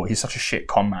been caught. He's such a shit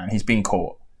con man. He's been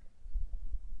caught.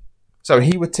 So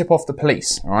he would tip off the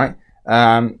police, all right?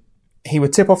 He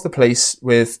would tip off the police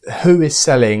with who is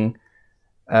selling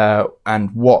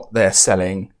and what they're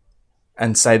selling,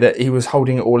 and say that he was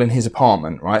holding it all in his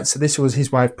apartment, right? So this was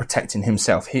his way of protecting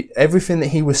himself. Everything that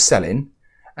he was selling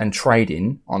and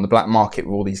trading on the black market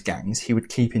with all these gangs, he would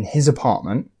keep in his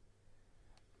apartment,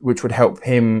 which would help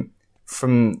him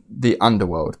from the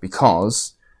underworld,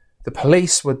 because the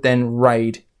police would then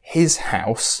raid his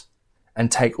house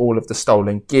and take all of the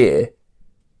stolen gear,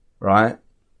 right?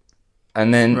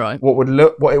 And then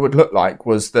what it would look like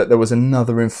was that there was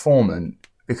another informant,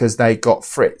 because they got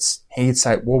Fritz. He'd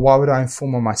say, well, why would I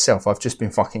inform on myself? I've just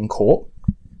been fucking caught.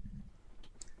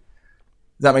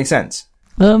 Does that make sense?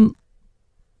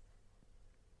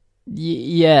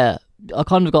 Yeah. I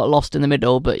kind of got lost in the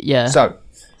middle, but yeah. So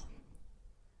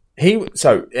he would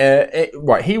say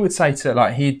to,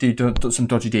 like, he'd do some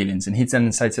dodgy dealings, and he'd then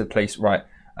say to the police, right,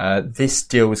 this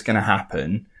deal is going to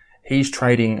happen. He's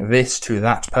trading this to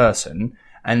that person.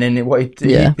 And then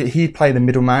he'd play the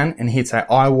middleman, and he'd say,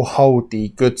 I will hold the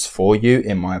goods for you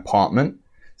in my apartment.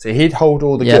 So he'd hold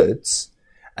all the goods,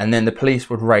 and then the police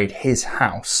would raid his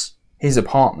house, his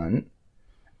apartment,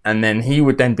 and then he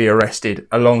would then be arrested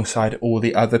alongside all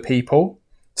the other people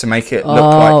to make it look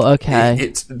like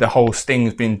it's the whole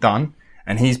sting's been done,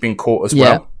 and he's been caught as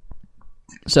well.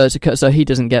 So so he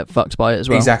doesn't get fucked by it as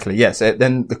well. Exactly, yes.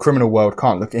 Then the criminal world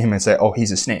can't look at him and say, oh,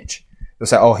 he's a snitch. They'll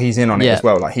say, oh, he's in on it as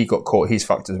well. Like, he got caught, he's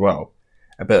fucked as well.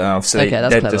 But then obviously,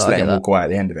 they'd just let him walk away at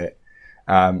the end of it.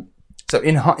 So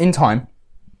in time,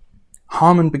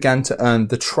 Haarmann began to earn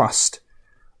the trust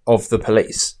of the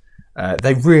police.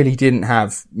 They really didn't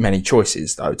have many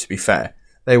choices, though, to be fair.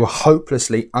 They were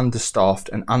hopelessly understaffed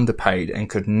and underpaid and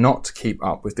could not keep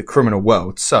up with the criminal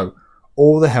world. So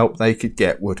all the help they could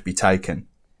get would be taken.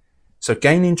 So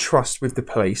gaining trust with the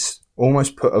police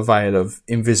almost put a veil of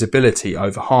invisibility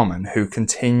over Haarmann, who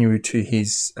continued to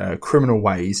his criminal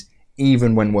ways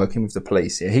even when working with the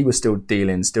police. Yeah, he was still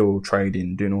dealing, still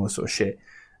trading, doing all that sort of shit,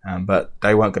 but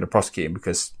they weren't going to prosecute him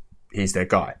because he's their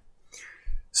guy.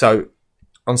 So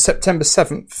on September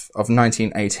 7th of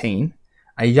 1918,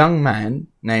 a young man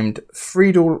named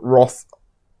Friedel Roth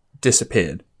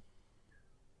disappeared.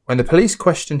 When the police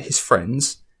questioned his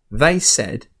friends, they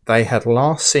said they had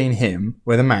last seen him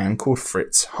with a man called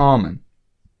Fritz Haarmann.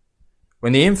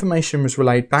 When the information was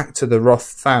relayed back to the Roth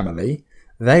family,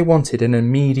 they wanted an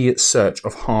immediate search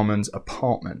of Haarmann's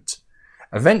apartment.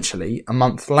 Eventually, a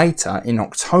month later, in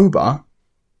October,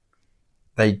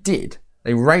 they did.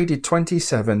 They raided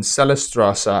 27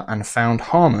 Sellerstrasse and found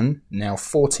Haarmann, now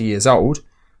 40 years old,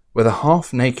 with a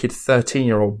half-naked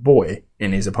 13-year-old boy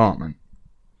in his apartment.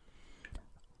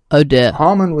 Oh dear.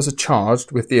 Haarmann was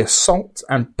charged with the assault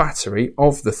and battery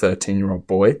of the 13-year-old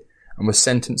boy and was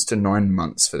sentenced to 9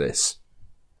 months for this.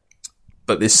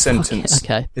 But this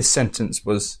sentence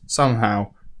was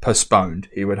somehow postponed.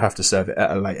 He would have to serve it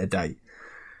at a later date.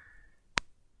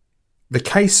 The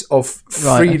case of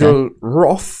Friedel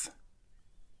Roth,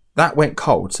 that went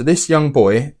cold. So this young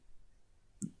boy,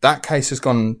 that case has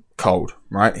gone cold,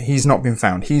 right? He's not been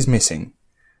found. He's missing.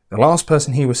 The last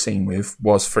person he was seen with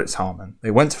was Fritz Haarmann.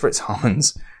 They went to Fritz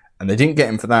Haarmann's and they didn't get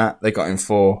him for that. They got him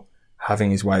for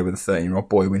having his way with a 13-year-old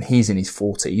boy when he's in his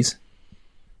 40s.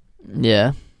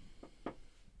 Yeah.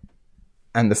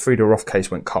 And the Friedel Roth case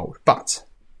went cold. But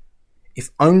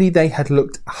if only they had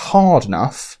looked hard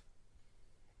enough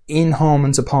in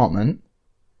Haarmann's apartment,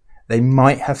 they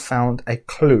might have found a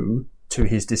clue to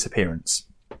his disappearance.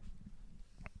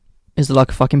 Is there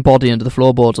like a fucking body under the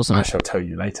floorboards or something? I shall tell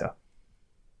you later.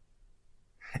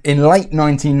 In late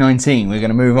 1919, we're going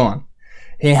to move on.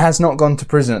 He has not gone to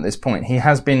prison at this point. He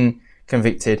has been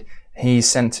convicted. His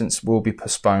sentence will be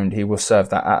postponed. He will serve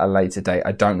that at a later date.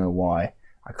 I don't know why.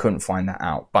 I couldn't find that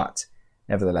out. But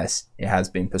nevertheless, it has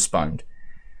been postponed.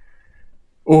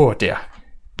 Oh dear.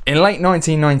 In late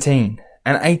 1919,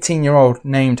 an 18-year-old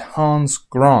named Hans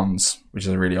Grans, which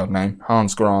is a really odd name,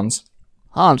 Hans Grans,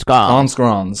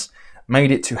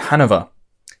 made it to Hanover.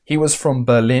 He was from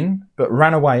Berlin, but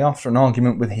ran away after an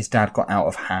argument with his dad got out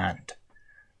of hand.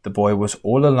 The boy was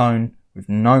all alone with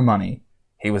no money.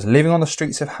 He was living on the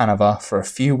streets of Hanover for a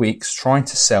few weeks, trying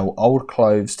to sell old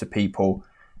clothes to people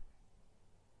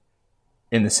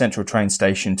in the central train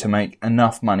station to make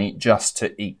enough money just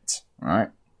to eat, right?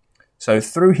 So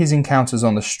through his encounters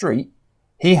on the street,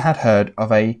 he had heard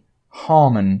of a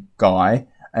Haarmann guy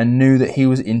and knew that he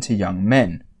was into young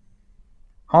men.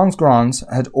 Hans Grans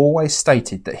had always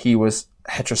stated that he was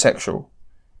heterosexual,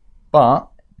 but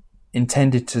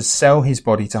intended to sell his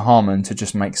body to Haarmann to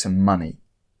just make some money.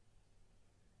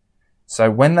 So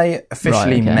when they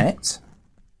officially met,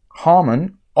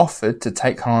 Haarmann offered to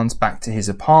take Hans back to his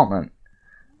apartment.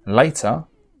 Later,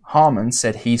 Haarmann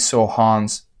said he saw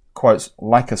Hans, quote,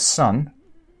 like a son,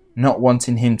 not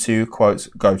wanting him to, quote,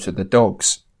 go to the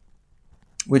dogs.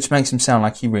 Which makes him sound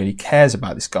like he really cares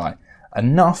about this guy.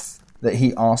 Enough that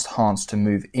he asked Hans to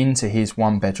move into his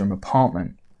one-bedroom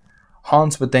apartment.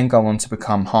 Hans would then go on to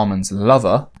become Haarmann's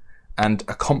lover and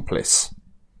accomplice.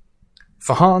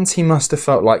 For Hans, he must have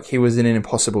felt like he was in an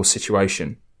impossible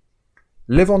situation.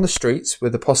 Live on the streets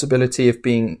with the possibility of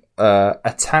being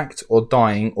attacked or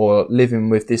dying, or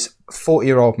living with this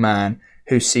 40-year-old man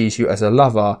who sees you as a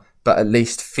lover but at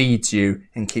least feeds you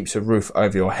and keeps a roof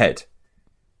over your head.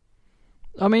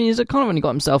 I mean, he's kind of only got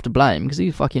himself to blame because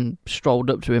he fucking strolled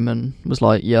up to him and was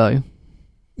like, yo.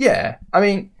 Yeah, I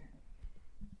mean,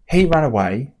 he ran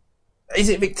away. Is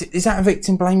that a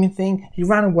victim blaming thing? He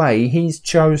ran away. He's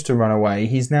chose to run away.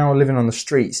 He's now living on the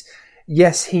streets.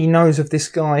 Yes, he knows of this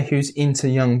guy who's into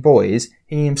young boys.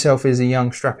 He himself is a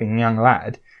young, strapping young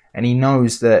lad. And he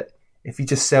knows that if he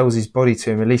just sells his body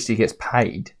to him, at least he gets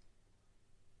paid.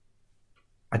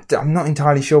 I'm not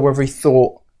entirely sure whether he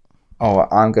thought, oh,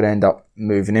 I'm going to end up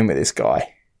moving in with this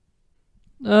guy.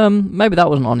 Maybe that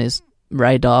wasn't on his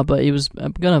radar, but he was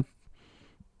going to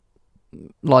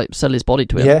like sell his body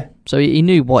to him. Yeah. So he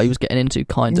knew what he was getting into,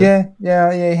 kind of.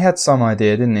 Yeah, he had some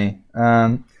idea, didn't he?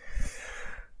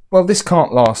 Well, this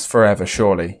can't last forever,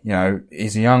 surely. You know,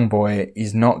 he's a young boy,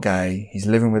 he's not gay, he's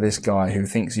living with this guy who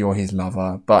thinks you're his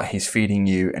lover, but he's feeding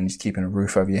you and he's keeping a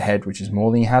roof over your head, which is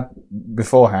more than you had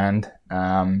beforehand.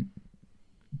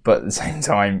 But at the same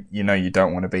time, you know you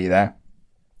don't want to be there.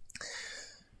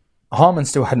 Haarmann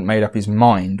still hadn't made up his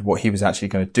mind what he was actually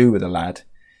going to do with the lad.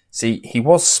 See, he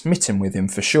was smitten with him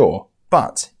for sure,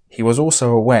 but he was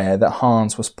also aware that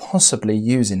Hans was possibly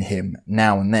using him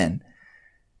now and then.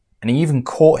 And he even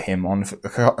caught him on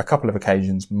a couple of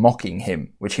occasions mocking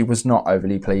him, which he was not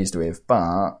overly pleased with,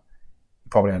 but he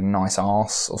probably had a nice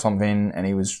arse or something, and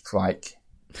he was like,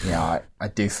 yeah, I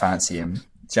do fancy him. Do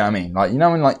you know what I mean? Like, you know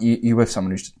when like you're with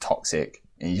someone who's toxic,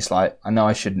 and you're just like, I know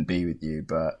I shouldn't be with you,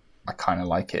 but I kind of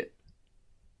like it.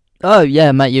 Oh,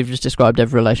 yeah, mate, you've just described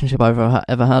every relationship I've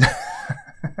ever had.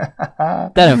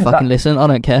 They don't fucking listen, I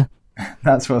don't care.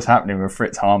 That's what's happening with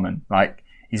Fritz Haarmann. Like,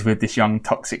 he's with this young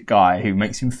toxic guy who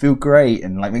makes him feel great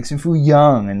and like makes him feel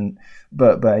young, and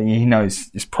but he knows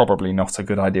it's probably not a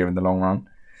good idea in the long run.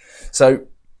 So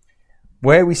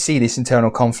where we see this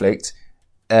internal conflict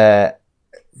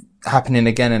happening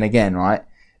again and again, right?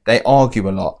 They argue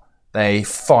a lot, they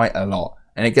fight a lot,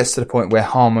 and it gets to the point where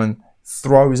Haarmann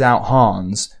throws out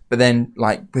Hans, but then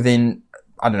like within,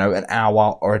 I don't know, an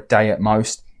hour or a day at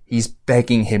most, he's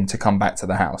begging him to come back to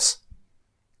the house.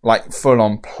 Like full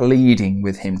on pleading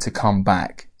with him to come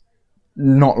back.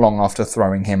 not long after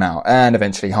throwing him out. And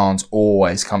eventually Hans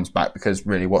always comes back, because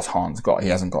really what's Hans got? He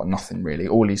hasn't got nothing really.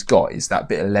 All he's got is that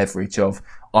bit of leverage of,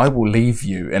 I will leave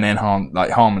you. And then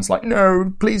Haarmann's like,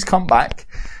 no, please come back.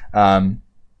 Haarmann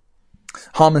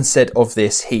said of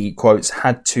this, he quotes,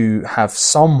 had to have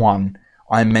someone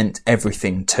I meant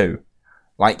everything to.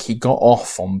 Like, he got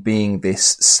off on being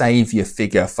this saviour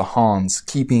figure for Hans,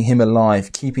 keeping him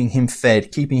alive, keeping him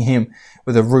fed, keeping him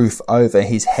with a roof over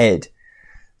his head.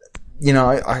 You know,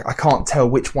 I can't tell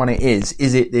which one it is.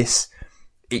 Is it this,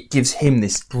 it gives him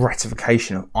this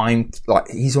gratification of,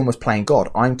 he's almost playing God.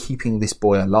 I'm keeping this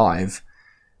boy alive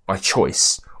by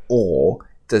choice. Or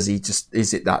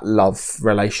is it that love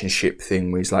relationship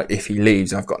thing where he's like, if he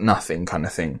leaves, I've got nothing kind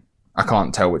of thing. I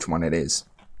can't tell which one it is.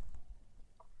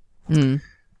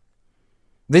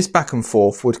 This back and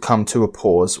forth would come to a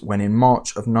pause when in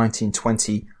March of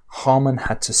 1920, Haarmann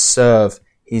had to serve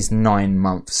his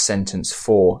 9-month sentence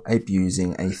for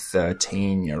abusing a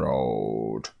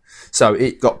 13-year-old. So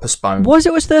it got postponed. Why is it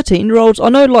always 13-year-olds? I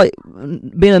know, like,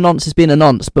 being a nonce is being a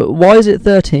nonce, but why is it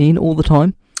 13 all the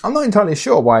time? I'm not entirely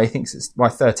sure why he thinks why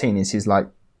 13 is his, like,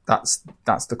 that's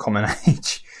the common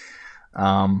age.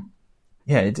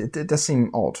 It does seem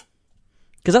odd.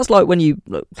 Because that's like when you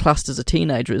classed as a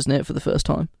teenager, isn't it, for the first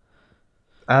time?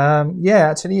 Because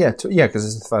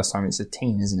it's the first time it's a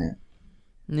teen, isn't it?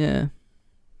 Yeah.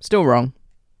 Still wrong.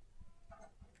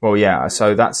 Well, yeah,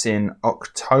 so that's in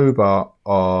October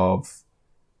of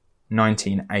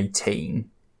 1918.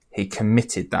 He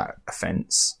committed that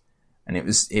offence, and it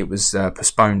was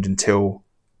postponed until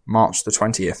March the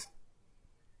 20th.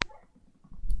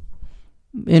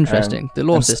 Interesting. The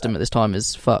law system at this time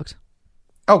is fucked.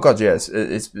 Oh god, yes,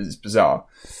 it's bizarre.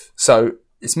 So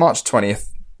it's March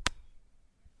 20th.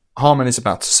 Haarmann is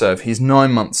about to serve his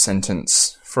 9-month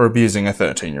sentence for abusing a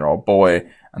 13-year-old boy,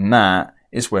 and that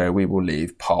is where we will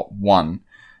leave part 1.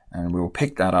 And we will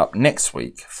pick that up next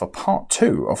week for part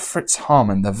 2 of Fritz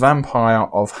Haarmann, the Vampire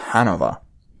of Hanover.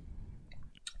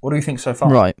 What do you think so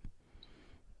far? Right.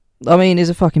 I mean, he's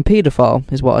a fucking paedophile,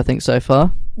 is what I think so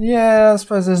far. Yeah, I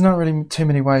suppose there's not really too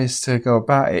many ways to go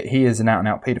about it. He is an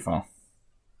out-and-out paedophile.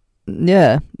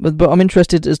 Yeah, but I'm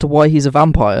interested as to why he's a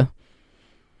vampire.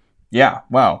 Yeah,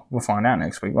 well, we'll find out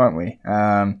next week, won't we?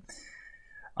 I'm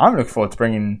looking forward to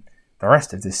bringing the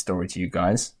rest of this story to you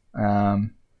guys,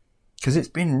 because it's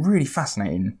been really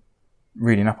fascinating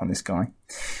reading up on this guy.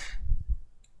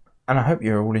 And I hope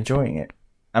you're all enjoying it.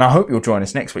 And I hope you'll join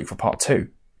us next week for part 2,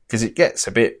 because it gets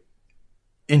a bit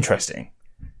interesting.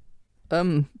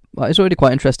 Well, it's already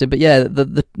quite interesting, but yeah,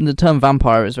 the term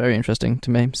vampire is very interesting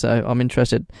to me, so I'm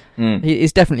interested.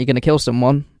 He's definitely going to kill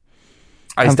someone.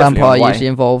 And vampire usually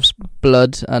involves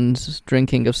blood and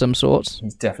drinking of some sort.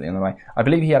 He's definitely on the way. I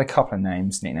believe he had a couple of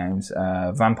nicknames.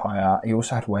 Vampire. He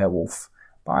also had werewolf,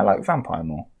 but I like vampire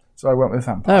more, so I went with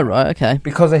vampire. Oh right, okay.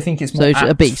 Because I think it's more apt.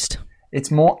 A beast.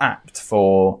 It's more apt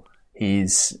for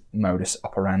his modus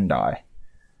operandi.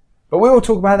 But we will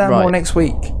talk about that more next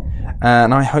week.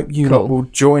 And I hope you lot will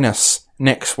join us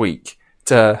next week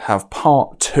to have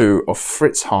part 2 of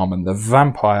Fritz Haarmann, the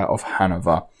Vampire of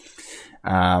Hanover.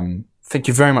 Thank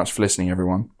you very much for listening,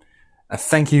 everyone.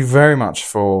 Thank you very much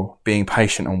for being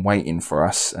patient and waiting for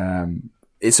us.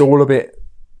 It's all a bit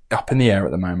up in the air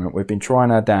at the moment. We've been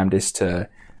trying our damnedest to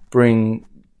bring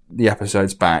the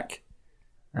episodes back.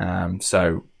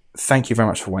 So thank you very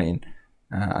much for waiting.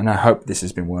 And I hope this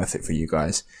has been worth it for you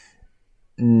guys.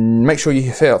 Make sure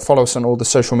you follow us on all the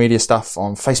social media stuff.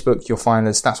 On Facebook, you'll find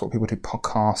us That's What People Do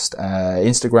Podcast.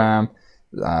 Instagram,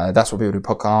 That's What People Do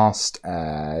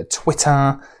Podcast.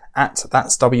 Twitter, at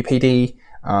That's WPD.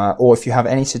 Or if you have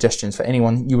any suggestions for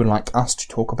anyone you would like us to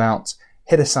talk about,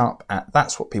 hit us up at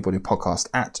That's What People Do Podcast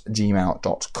at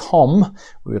gmail.com.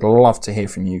 We would love to hear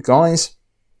from you guys.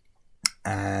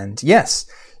 And yes,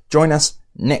 join us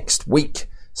next week.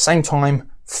 Same time,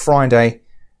 Friday.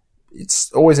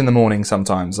 It's always in the morning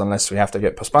sometimes, unless we have to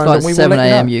get postponed. It's like 7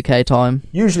 a.m. UK time.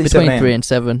 Usually between 3 and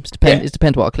 7. It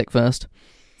depends what I click first.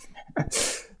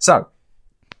 So,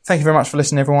 thank you very much for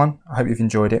listening, everyone. I hope you've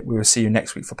enjoyed it. We will see you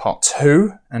next week for part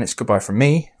 2. And it's goodbye from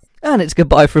me. And it's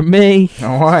goodbye from me.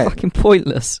 All right. Fucking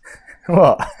pointless.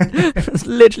 What? That's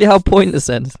literally how pointless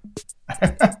ends.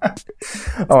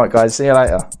 All right, guys. See you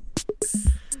later.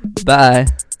 Bye.